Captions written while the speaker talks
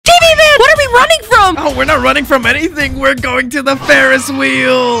jump. Oh, we're not running from anything. We're going to the Ferris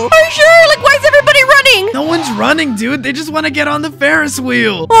wheel. Are you sure? Like, why is everybody running? No one's running, dude. They just want to get on the Ferris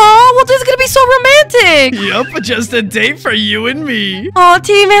wheel. Oh, well, this is gonna be so romantic. Yup, just a date for you and me. Oh,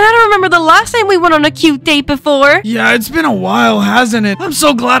 TV man, I don't remember the last time we went on a cute date before. Yeah, it's been a while, hasn't it? I'm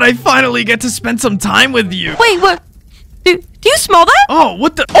so glad I finally get to spend some time with you. Wait, what? Do you smell that? Oh,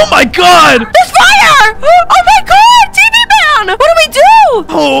 what the? Oh my god! There's fire! Oh my god! TV man! What do we do?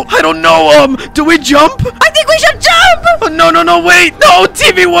 Oh, I don't know. Do we jump? I think we should jump! Oh, no, wait. No,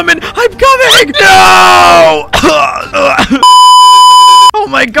 TV woman, I'm coming. No! Oh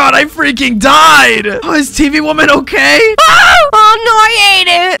my god, I freaking died. Oh, is TV woman okay? Oh no, I ate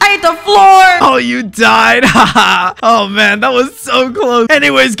it. I ate the floor. Oh, you died. Oh man, that was so close.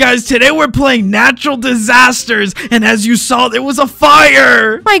 Anyways, guys, today we're playing natural disasters. And as you saw, there was a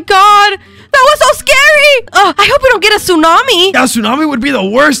fire. My god. That was so scary! I hope we don't get a tsunami! Yeah, tsunami would be the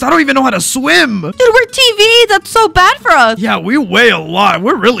worst. I don't even know how to swim. Dude, we're TV! That's so bad for us! Yeah, we weigh a lot.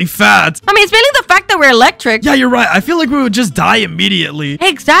 We're really fat. I mean, it's mainly the fact that we're electric. Yeah, you're right. I feel like we would just die immediately.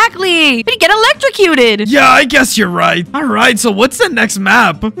 Exactly! We'd get electrocuted! Yeah, I guess you're right. Alright, so what's the next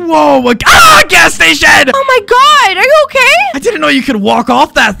map? Whoa, a gas station! Oh my god! Are you okay? I didn't know you could walk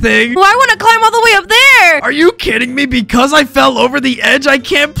off that thing. Well, I want to climb all the way up there! Are you kidding me? Because I fell over the edge, I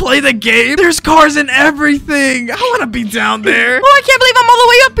can't play the game? There's cars and everything. I want to be down there. Oh, I can't believe I'm all the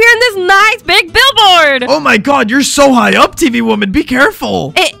way up here in this nice big billboard. Oh my god, you're so high up, TV woman. Be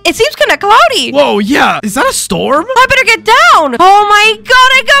careful. It seems kind of cloudy. Whoa, yeah. Is that a storm? I better get down. Oh my god,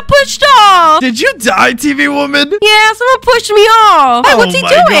 I got pushed off. Did you die, TV woman? Yeah, someone pushed me off. Hey, what's he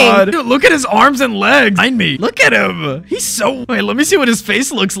doing? God. Dude, look at his arms and legs. Behind me. Look at him. He's so... Wait, let me see what his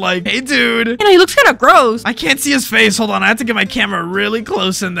face looks like. Hey, dude. You know, he looks kind of gross. I can't see his face. Hold on. I have to get my camera really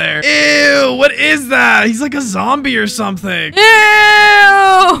close in there. Ew, what is that? He's like a zombie or something. Ew.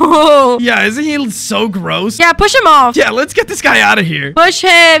 Yeah, isn't he so gross? Yeah, push him off. Yeah, let's get this guy out of here. Push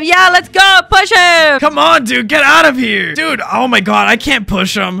him. Yeah, let's go. Push him. Come on, dude. Get out of here. Dude, oh my god. I can't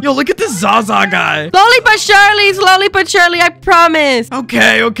push him. Yo, look at this Zaza guy. Slowly but surely, I promise.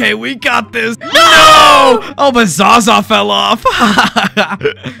 Okay, we got this. No! Oh, but Zaza fell off.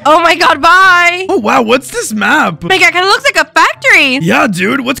 Oh my god, bye. Oh, wow. What's this map? Oh my god, it kind of looks like a factory. Yeah,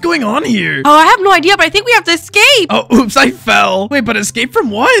 dude. What's going on here? Oh, I have no idea, but I think we have to escape. Oh, oops, I fell. Wait, but escape from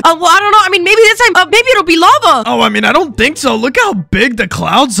what? Well, I don't know. I mean, maybe this time, maybe it'll be lava. Oh, I mean, I don't think so. Look how big the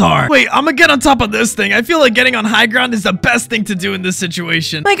clouds are. Wait, I'm gonna get on top of this thing. I feel like getting on high ground is the best thing to do in this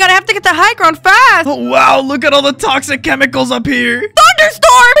situation. Oh my god, I have to get to high ground fast. Oh, wow. Look at all the toxic chemicals up here.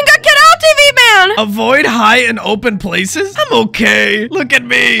 Thunderstorm. Oh my god, get out, TV man. Avoid high and open places? I'm okay. Look at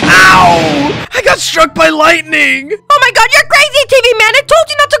me. Ow! I got struck by lightning. Oh my god, you're crazy, TV man. I told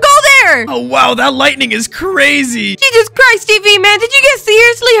you not to go there. Oh, wow. That lightning is crazy. Jesus Christ, TV man. Did you get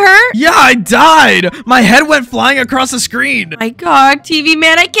seriously hurt? Yeah, I died. My head went flying across the screen. My god, TV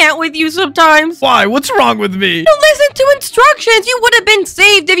man, I can't with you sometimes. Why? What's wrong with me? Don't listen to instructions. You would have been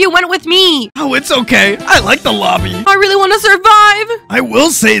saved if you went with me. Oh, it's okay. I like the lobby. I really want to survive. I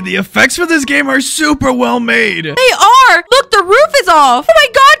will say the effects for this game are super well made. They are. Look, the roof is off. Oh my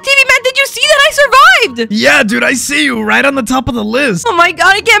god, TV man, did you see that I survived? Yeah, dude, I see you right on the top of the list. Oh my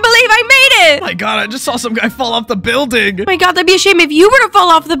god, I can't believe I made it. Oh my god, I just saw some guy fall off the building. Oh my god, that'd be a shame if you were to fall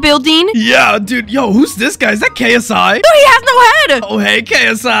off the building. Yeah, dude. Yo, who's this guy? Is that KSI? No, he has no head. Oh, hey,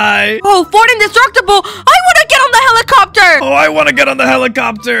 KSI. Oh, Ford Indestructible. I want to get on the helicopter. Oh, I want to get on the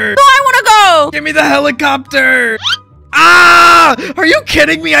helicopter. No, I want to go. Give me the helicopter. Ah! Are you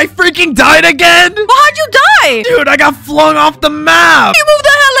kidding me? I freaking died again? Well, how'd you die? Dude, I got flung off the map. You moved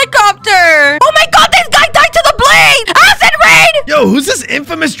the helicopter. Oh my god, this guy died to the blade. Acid rain. Yo, who's this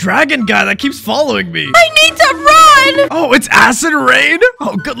infamous dragon guy that keeps following me? I need to run. Oh, it's acid rain?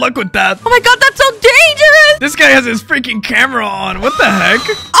 Oh, good luck with that. Oh my god, that's so dangerous. This guy has his freaking camera on. What the heck?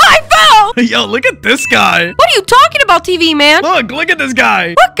 I fell. Yo, look at this guy. What are you talking about, TV man? Look at this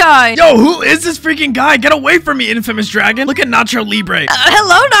guy. What guy? Yo, who is this freaking guy? Get away from me, infamous dragon. Look at Nacho Libre.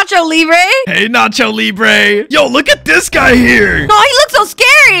 Hello, Nacho Libre. Hey, Nacho Libre. Yo, look at this guy here. No, he looks so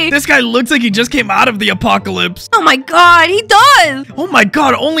scary. This guy looks like he just came out of the apocalypse. Oh my god, he does. Oh my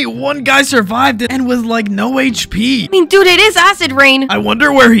god, only one guy survived and with like no HP. I mean, dude, it is acid rain. I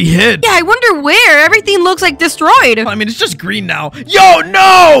wonder where he hid. Yeah, I wonder where. Everything looks like destroyed. I mean, it's just green now. Yo,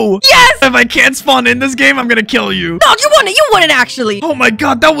 no! Yes! If I can't spawn in this game, I'm gonna kill you. No, you won it. You won it, actually. Oh my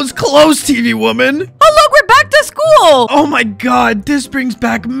god, that was close, TV woman. Oh, look, we're back. back to school. Oh my god, this brings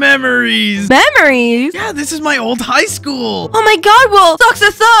back memories. Memories? Yeah, this is my old high school. Oh my god, well, sucks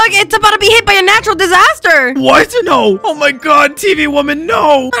to suck. It's about to be hit by a natural disaster. What? No. Oh my god, TV woman, no.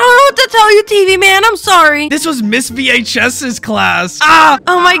 I don't know what to tell you, TV man. I'm sorry. This was Miss VHS's class. Ah!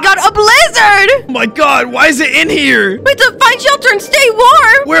 Oh my god, a blizzard! Oh my god, why is it in here? We have to find shelter and stay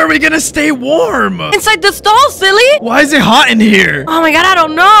warm. Where are we gonna stay warm? Inside the stall, silly. Why is it hot in here? Oh my god, I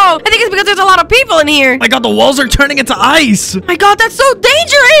don't know. I think it's because there's a lot of people in here. My god, the walls are turning into ice. My god, that's so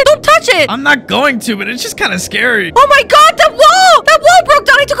dangerous. Don't touch it. I'm not going to, but it's just kind of scary. Oh my god, that wall! That wall broke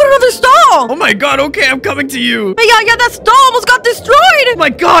down. I took another stall. Oh my god, okay, I'm coming to you. Yeah, that stall almost got destroyed. Oh my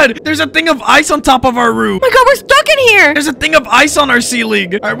god, there's a thing of ice on top of our roof. Oh my god, we're stuck in here. There's a thing of ice on our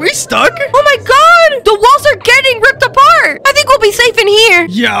ceiling. Are we stuck? Oh my god, the walls are getting ripped apart. I think we'll be safe in here.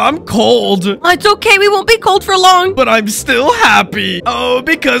 Yeah, I'm cold. It's okay, we won't be cold for long. But I'm still happy. Oh,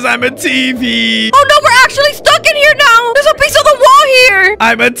 because I'm a TV. Oh no, we're actually stuck in here now. There's a piece of the wall here.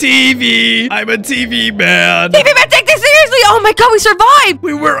 I'm a TV. I'm a TV man. TV man, take this seriously. Oh my god, we survived.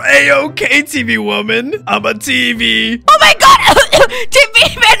 We were A-okay, TV woman. I'm a TV. Oh my god,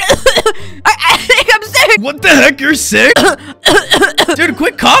 TV man. I think I'm sick. What the heck? You're sick? Dude,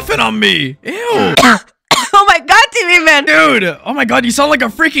 quit coughing on me. Ew. Oh my god, TV man. Dude, oh my god, you sound like a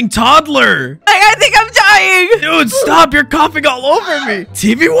freaking toddler. I think I'm dying. Dude, stop, you're coughing all over me.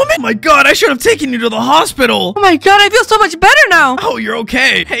 TV woman? Oh my god, I should have taken you to the hospital. Oh my god, I feel so much better now. Oh, you're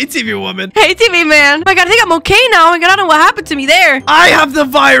okay. Hey, TV woman. Hey, TV man. Oh my god, I think I'm okay now. Oh my god, I don't know what happened to me there. I have the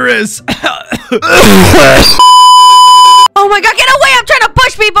virus. Oh my god, get away! I'm trying to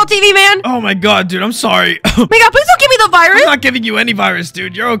push people, TV man! Oh my god, dude, I'm sorry. Oh my god, please don't give me the virus! I'm not giving you any virus,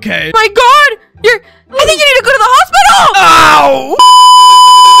 dude. You're okay. My god! I think you need to go to the hospital! Ow!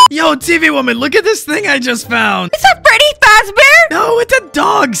 Yo, TV woman, look at this thing I just found. Is that Freddy Fazbear? No, it's a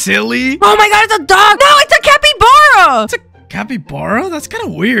dog, silly. Oh my god, it's a dog! No, it's a capybara! It's a capybara? That's kind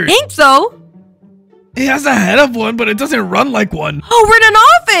of weird. I think so. It has a head of one, but it doesn't run like one. Oh, we're in an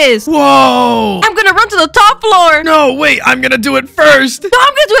office! Whoa! I'm gonna run to the top floor! No, wait, I'm gonna do it first. No,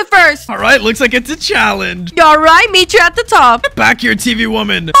 I'm gonna do it first! Alright, looks like it's a challenge. Alright, meet you at the top. Back here, TV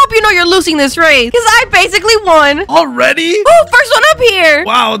woman. Hope you know you're losing this race, because I basically won. Already? Oh, first one up here!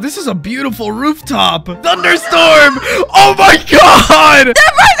 Wow, this is a beautiful rooftop. Thunderstorm! Oh my god!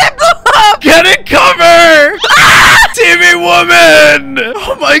 That person blew up! Get it, cover! Ah! TV woman!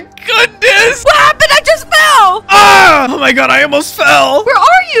 Oh my goodness! What happened? I just fell! Ah! Oh my god, I almost fell! Where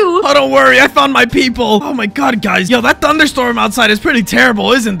are you? Oh, don't worry, I found my people. Oh my god, guys. Yo, that thunderstorm outside is pretty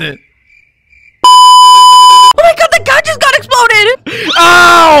terrible, isn't it? Oh my god, the guy just got exploded!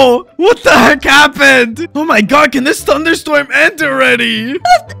 Ow! What the heck happened? Oh my god, can this thunderstorm end already?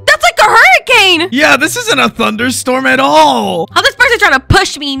 That's like a hurricane! Yeah, this isn't a thunderstorm at all. Oh, this person's trying to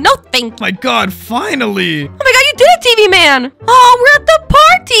push me. No thank you. My god, finally. Oh my god, you did it, TV man! Oh, we're at the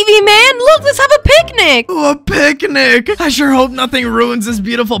park, TV man! Look, let's have a picnic! Oh, a picnic. I sure hope nothing ruins this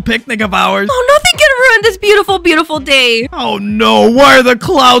beautiful picnic of ours. Oh, nothing can ruin this beautiful, beautiful day. Oh no, why are the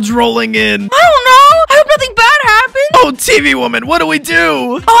clouds rolling in? I don't know. I hope nothing bad happens. Oh, TV woman, what do we do?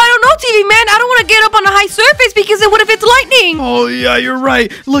 Oh, I don't know, TV man. I don't want to get up on a high surface because then what if it's lightning? Oh yeah, you're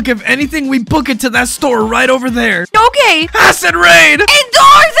right. Look, if anything, we book it to that store right over there. Okay. Acid rain!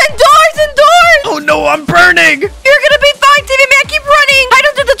 Indoors, indoors, indoors! Oh no, I'm burning! You're gonna be fine, TV man. Keep running. Hide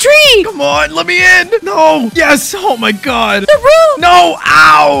under the tree. Come on, let me in! No! Yes! Oh my god! The roof! No!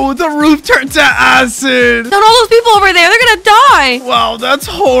 Ow! The roof turned to acid! And all those people over there, they're gonna die. Wow, that's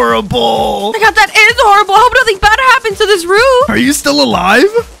horrible! Oh my god, that is horrible. I hope nothing bad happens to this roof. Are you still alive?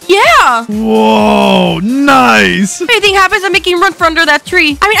 Yeah. Whoa! Nice! If anything happens, I'm making run for under that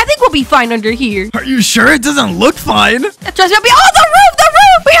tree. I mean, I think we'll be fine under here. Are you sure? It doesn't look fine. Trust me, I'll be. Oh, the roof! The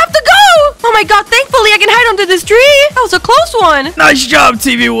roof! We have to go! Oh my god, thankfully I can hide under this tree. That was a close one. Nice job,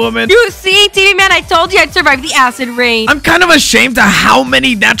 TV woman! You see, TV man, I told you I'd survive the acid rain. I'm kind of ashamed of how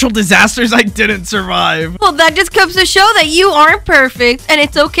many natural disasters I didn't survive. Well, that just comes to show that you aren't perfect, and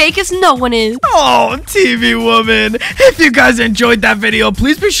it's okay because no one is. Oh, TV woman. If you guys enjoyed that video,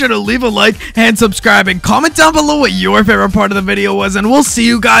 please be sure to leave a like and subscribe and comment down below what your favorite part of the video was, and we'll see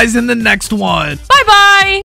you guys in the next one. Bye-bye.